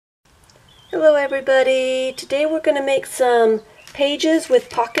Hello everybody! Today we're going to make some pages with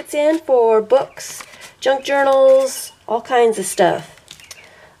pockets in for books, junk journals, all kinds of stuff.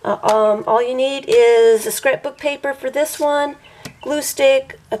 All you need is a scrapbook paper for this one, glue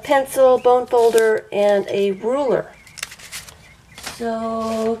stick, a pencil, bone folder, and a ruler.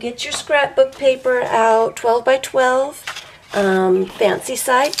 So get your scrapbook paper out, 12 by 12, fancy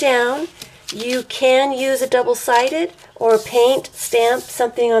side down. You can use a double-sided or paint, stamp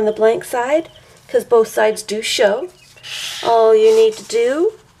something on the blank side because both sides do show. All you need to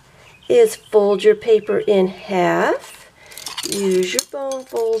do is fold your paper in half. Use your bone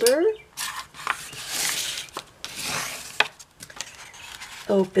folder.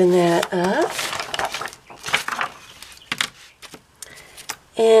 Open that up.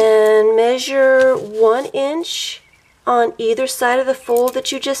 And measure 1 inch on either side of the fold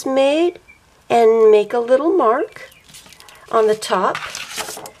that you just made and make a little mark on the top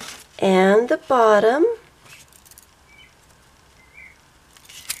and the bottom.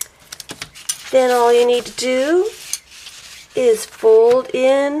 Then all you need to do is fold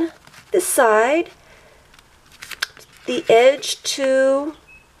in the side, the edge to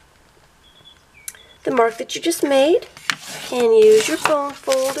the mark that you just made, and use your bone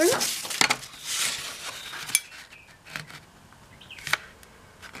folder.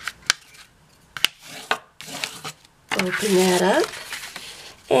 Open that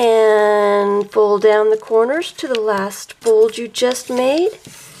up and fold down the corners to the last fold you just made.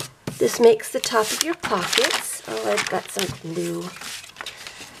 This makes the top of your pockets. Oh, I've got some glue.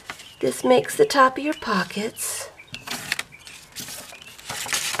 This makes the top of your pockets.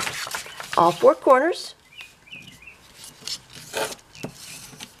 All 4 corners.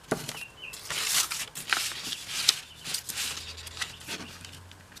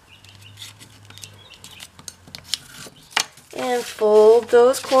 And fold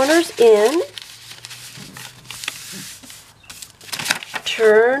those corners in.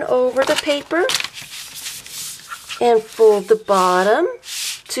 Turn over the paper and fold the bottom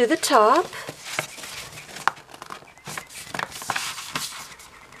to the top.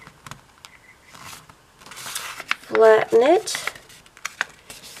 Flatten it.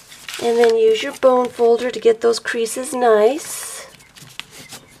 And then use your bone folder to get those creases nice.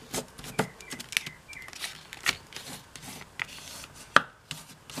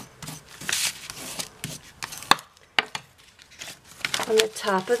 On the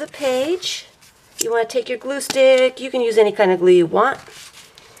top of the page, you want to take your glue stick, you can use any kind of glue you want,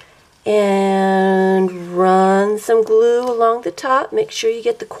 and run some glue along the top. Make sure you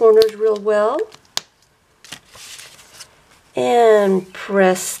get the corners real well. And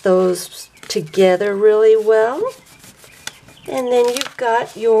press those together really well. And then you've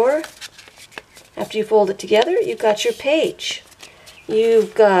got your, after you fold it together, you've got your page.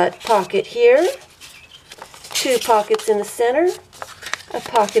 You've got pocket here, 2 pockets in the center, a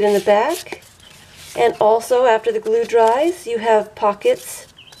pocket in the back, and also after the glue dries you have pockets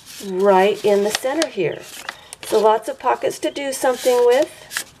right in the center here. So lots of pockets to do something with.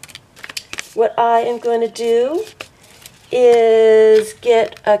 What I am going to do is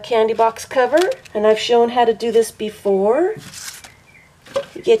get a candy box cover, and I've shown how to do this before.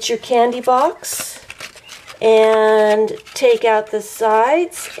 Get your candy box and take out the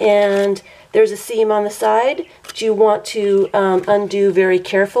sides, and there's a seam on the side that you want to undo very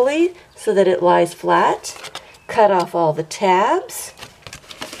carefully so that it lies flat. Cut off all the tabs.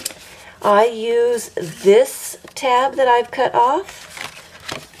 I use this tab that I've cut off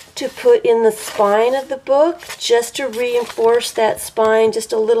to put in the spine of the book just to reinforce that spine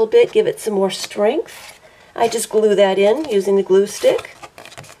just a little bit, give it some more strength. I just glue that in using the glue stick.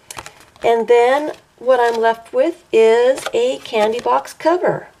 And then what I'm left with is a candy box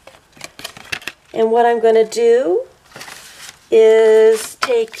cover. And what I'm going to do is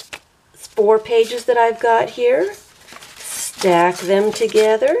take 4 pages that I've got here, stack them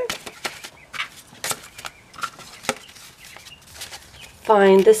together,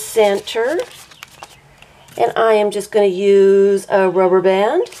 find the center, and I am just going to use a rubber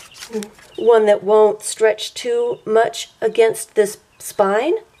band, one that won't stretch too much against this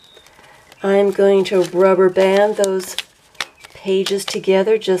spine. I'm going to rubber band those pages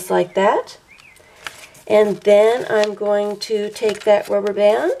together just like that. And then I'm going to take that rubber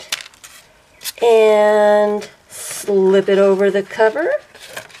band and slip it over the cover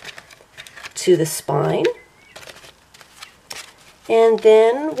to the spine. And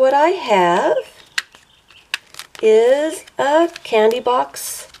then what I have is a candy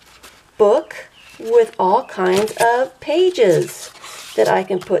box book with all kinds of pages that I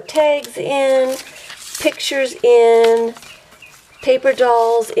can put tags in, pictures in, paper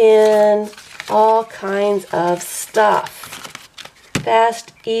dolls in, all kinds of stuff.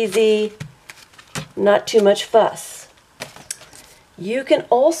 Fast, easy, not too much fuss. You can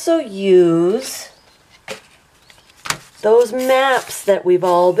also use those maps that we've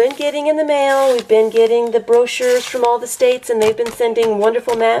all been getting in the mail. We've been getting the brochures from all the states, and they've been sending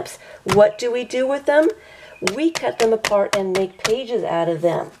wonderful maps. What do we do with them? We cut them apart and make pages out of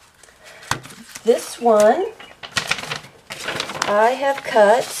them. This one, I have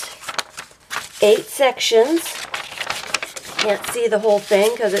cut 8 sections. Can't see the whole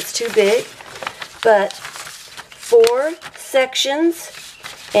thing because it's too big, but 4 sections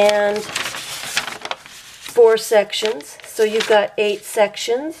and 4 sections. So you've got 8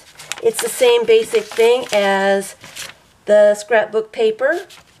 sections. It's the same basic thing as the scrapbook paper,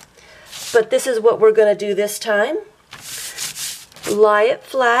 but this is what we're going to do this time. Lie it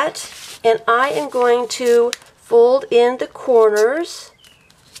flat, and I am going to fold in the corners,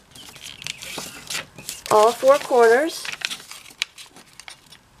 all 4 corners.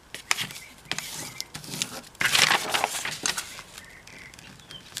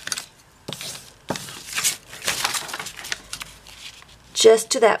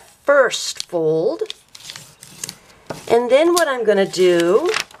 Just to that first fold. And then what I'm going to do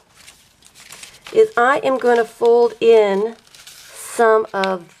is I am going to fold in some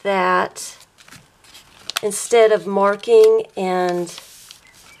of that. Instead of marking and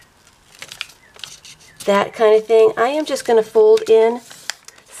that kind of thing, I am just going to fold in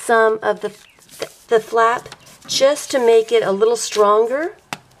some of the flap just to make it a little stronger.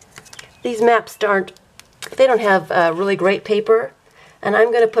 These maps they don't have really great paper, and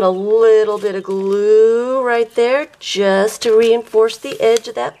I'm going to put a little bit of glue right there just to reinforce the edge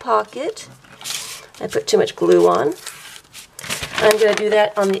of that pocket. I put too much glue on. I'm going to do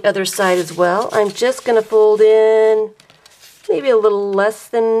that on the other side as well. I'm just going to fold in maybe a little less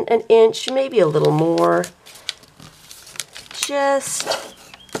than an inch, maybe a little more, just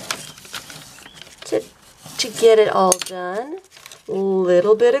to get it all done. A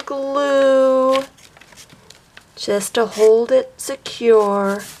little bit of glue just to hold it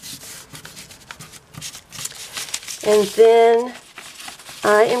secure. And then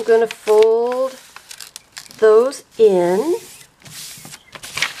I am going to fold those in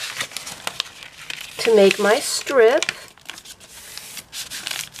to make my strip.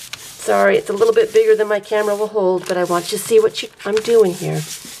 Sorry, it's a little bit bigger than my camera will hold, but I want you to see what I'm doing here.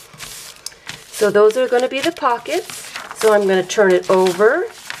 So those are going to be the pockets. So I'm going to turn it over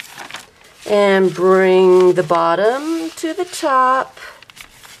and bring the bottom to the top.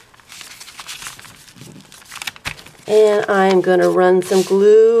 And I'm going to run some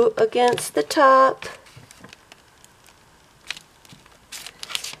glue against the top.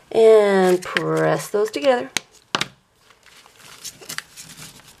 And press those together.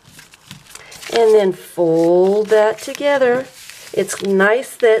 And then fold that together. It's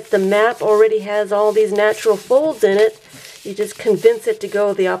nice that the map already has all these natural folds in it. You just convince it to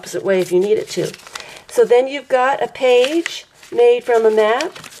go the opposite way if you need it to. So then you've got a page made from a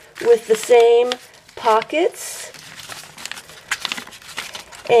map with the same pockets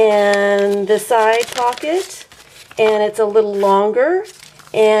and the side pocket, and it's a little longer.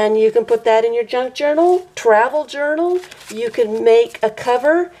 And you can put that in your junk journal, travel journal. You can make a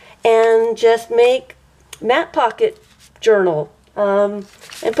cover and just make map pocket journal and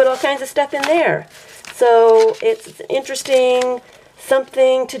put all kinds of stuff in there. So it's interesting,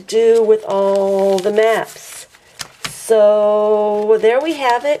 something to do with all the maps. So there we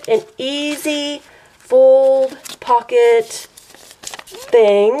have it, an easy fold pocket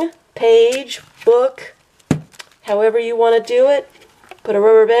thing, page, book, however you want to do it. Put a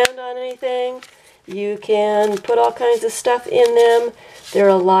rubber band on anything. You can put all kinds of stuff in them. They're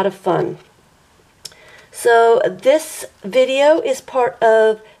a lot of fun. So this video is part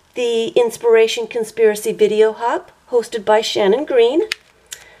of the Inspiration Conspiracy Video Hub, hosted by Shannon Green.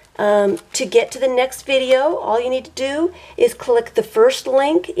 To get to the next video, all you need to do is click the first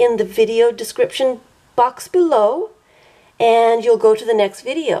link in the video description box below, and you'll go to the next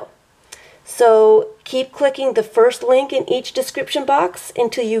video. So keep clicking the first link in each description box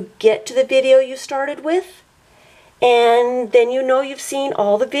until you get to the video you started with, and then you know you've seen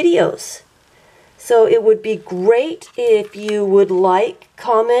all the videos. So it would be great if you would like,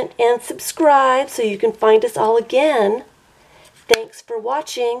 comment, and subscribe so you can find us all again. Thanks for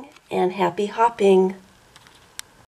watching, and happy hopping.